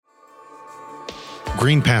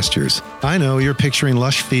green pastures. I know you're picturing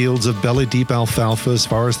lush fields of belly-deep alfalfa as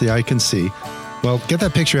far as the eye can see. Well, get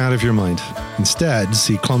that picture out of your mind. Instead,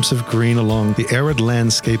 see clumps of green along the arid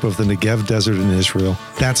landscape of the Negev Desert in Israel.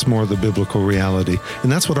 That's more the biblical reality.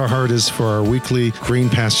 And that's what our heart is for our weekly Green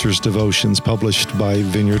Pastures devotions published by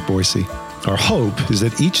Vineyard Boise. Our hope is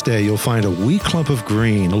that each day you'll find a wee clump of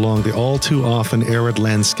green along the all-too-often arid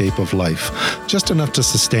landscape of life, just enough to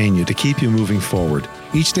sustain you, to keep you moving forward.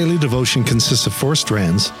 Each daily devotion consists of 4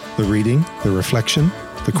 strands: the reading, the reflection,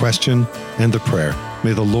 the question, and the prayer.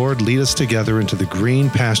 May the Lord lead us together into the green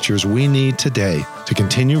pastures we need today to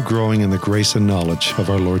continue growing in the grace and knowledge of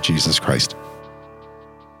our Lord Jesus Christ.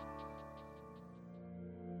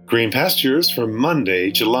 Green Pastures for Monday,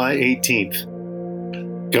 July 18th.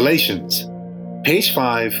 Galatians, page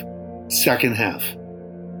 5, second half.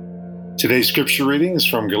 Today's scripture reading is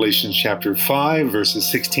from Galatians chapter 5, verses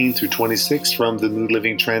 16 through 26 from the New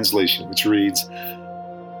Living Translation, which reads,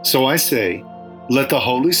 "So I say, let the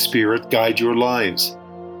Holy Spirit guide your lives.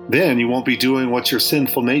 Then you won't be doing what your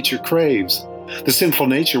sinful nature craves. The sinful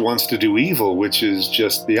nature wants to do evil, which is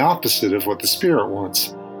just the opposite of what the Spirit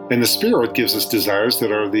wants. And the Spirit gives us desires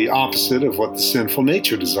that are the opposite of what the sinful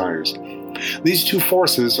nature desires. These two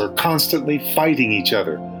forces are constantly fighting each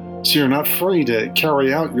other, so you're not free to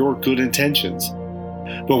carry out your good intentions.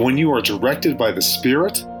 But when you are directed by the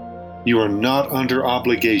Spirit, you are not under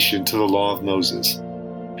obligation to the law of Moses.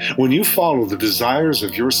 When you follow the desires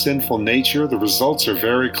of your sinful nature, the results are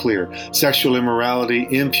very clear: sexual immorality,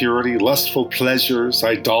 impurity, lustful pleasures,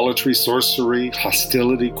 idolatry, sorcery,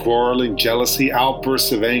 hostility, quarreling, jealousy,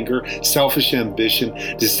 outbursts of anger, selfish ambition,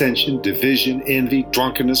 dissension, division, envy,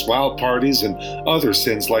 drunkenness, wild parties, and other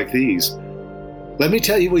sins like these. Let me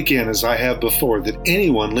tell you again, as I have before, that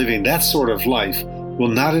anyone living that sort of life will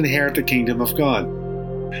not inherit the kingdom of God.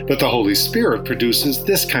 But the Holy Spirit produces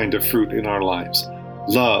this kind of fruit in our lives: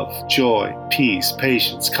 love, joy, peace,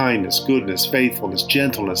 patience, kindness, goodness, faithfulness,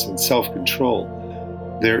 gentleness, and self-control.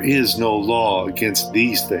 There is no law against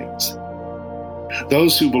these things.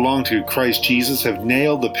 Those who belong to Christ Jesus have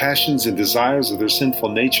nailed the passions and desires of their sinful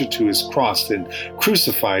nature to his cross and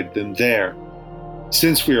crucified them there.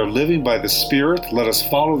 Since we are living by the Spirit, let us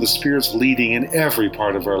follow the Spirit's leading in every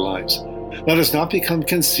part of our lives. Let us not become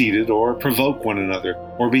conceited or provoke one another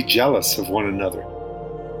or be jealous of one another.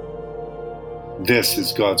 This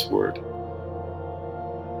is God's Word.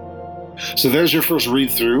 So there's your first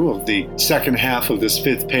read-through of the second half of this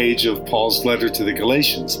 5th page of Paul's letter to the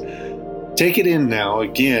Galatians. Take it in now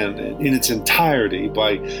again in its entirety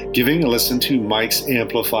by giving a listen to Mike's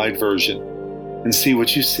amplified version and see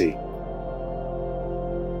what you see.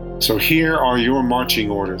 So here are your marching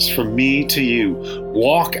orders from me to you.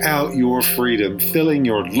 Walk out your freedom, filling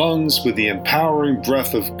your lungs with the empowering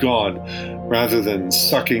breath of God, rather than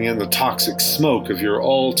sucking in the toxic smoke of your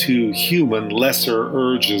all-too-human lesser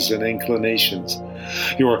urges and inclinations.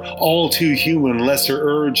 Your all-too-human lesser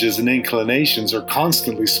urges and inclinations are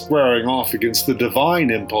constantly squaring off against the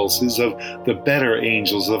divine impulses of the better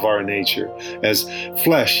angels of our nature, as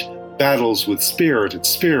flesh battles with spirit and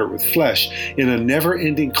spirit with flesh in a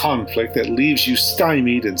never-ending conflict that leaves you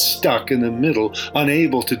stymied and stuck in the middle,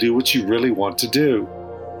 unable to do what you really want to do.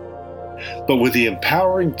 But with the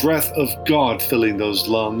empowering breath of God filling those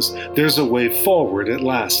lungs, there's a way forward at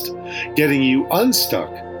last, getting you unstuck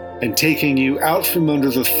and taking you out from under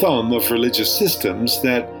the thumb of religious systems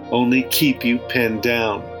that only keep you pinned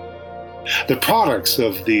down. The products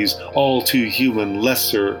of these all-too-human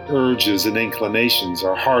lesser urges and inclinations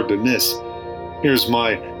are hard to miss. Here's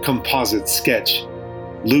my composite sketch: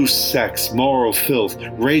 loose sex, moral filth,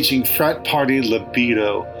 raging frat party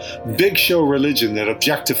libido, big show religion that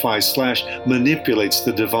objectifies/manipulates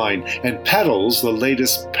the divine and peddles the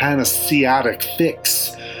latest panaceatic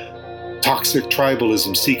fix, toxic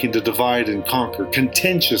tribalism seeking to divide and conquer,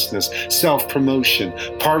 contentiousness, self-promotion,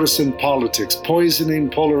 partisan politics, poisoning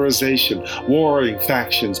polarization, warring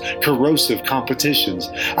factions, corrosive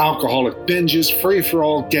competitions, alcoholic binges,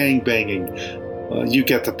 free-for-all gangbanging. You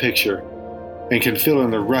get the picture, and can fill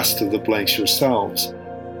in the rest of the blanks yourselves.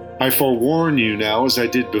 I forewarn you now, as I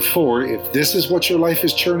did before, if this is what your life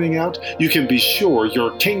is churning out, you can be sure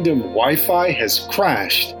your kingdom Wi-Fi has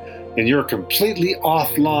crashed and you're completely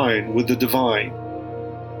offline with the divine.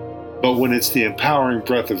 But when it's the empowering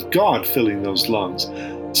breath of God filling those lungs,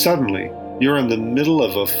 suddenly you're in the middle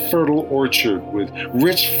of a fertile orchard with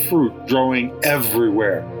rich fruit growing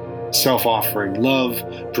everywhere. Self-offering love,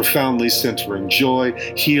 profoundly centering joy,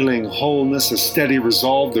 healing wholeness, a steady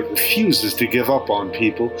resolve that refuses to give up on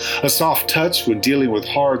people, a soft touch when dealing with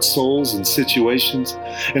hard souls and situations,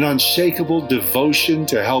 an unshakable devotion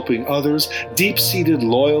to helping others, deep-seated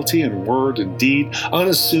loyalty in word and deed,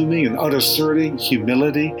 unassuming and unasserting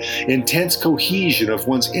humility, intense cohesion of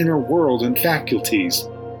one's inner world and faculties.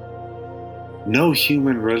 No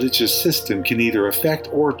human religious system can either affect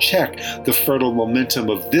or check the fertile momentum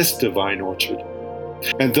of this divine orchard.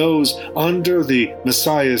 And those under the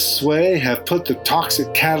Messiah's sway have put the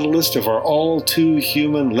toxic catalyst of our all too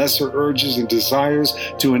human lesser urges and desires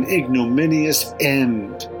to an ignominious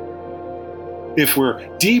end. If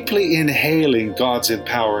we're deeply inhaling God's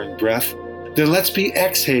empowering breath, then let's be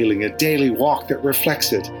exhaling a daily walk that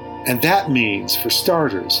reflects it. And that means, for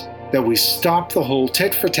starters, that we stop the whole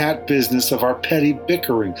tit-for-tat business of our petty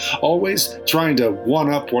bickering, always trying to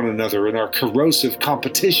one-up one another in our corrosive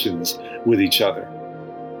competitions with each other.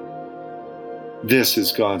 This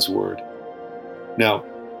is God's Word. Now,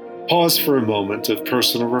 pause for a moment of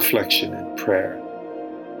personal reflection and prayer.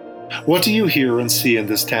 What do you hear and see in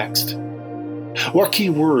this text? What key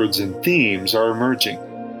words and themes are emerging?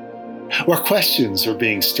 What questions are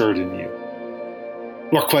being stirred in you?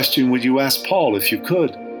 What question would you ask Paul if you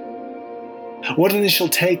could? What initial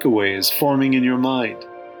takeaway is forming in your mind?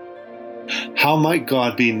 How might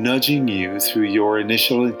God be nudging you through your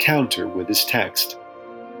initial encounter with this text?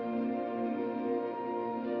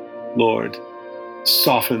 Lord,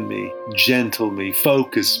 soften me, gentle me,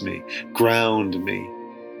 focus me, ground me,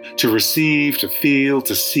 to receive, to feel,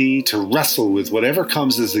 to see, to wrestle with whatever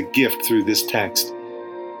comes as a gift through this text,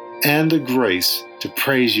 and the grace to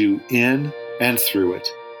praise you in and through it,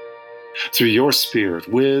 through your Spirit,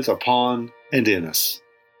 with, upon, and in us.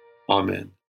 Amen.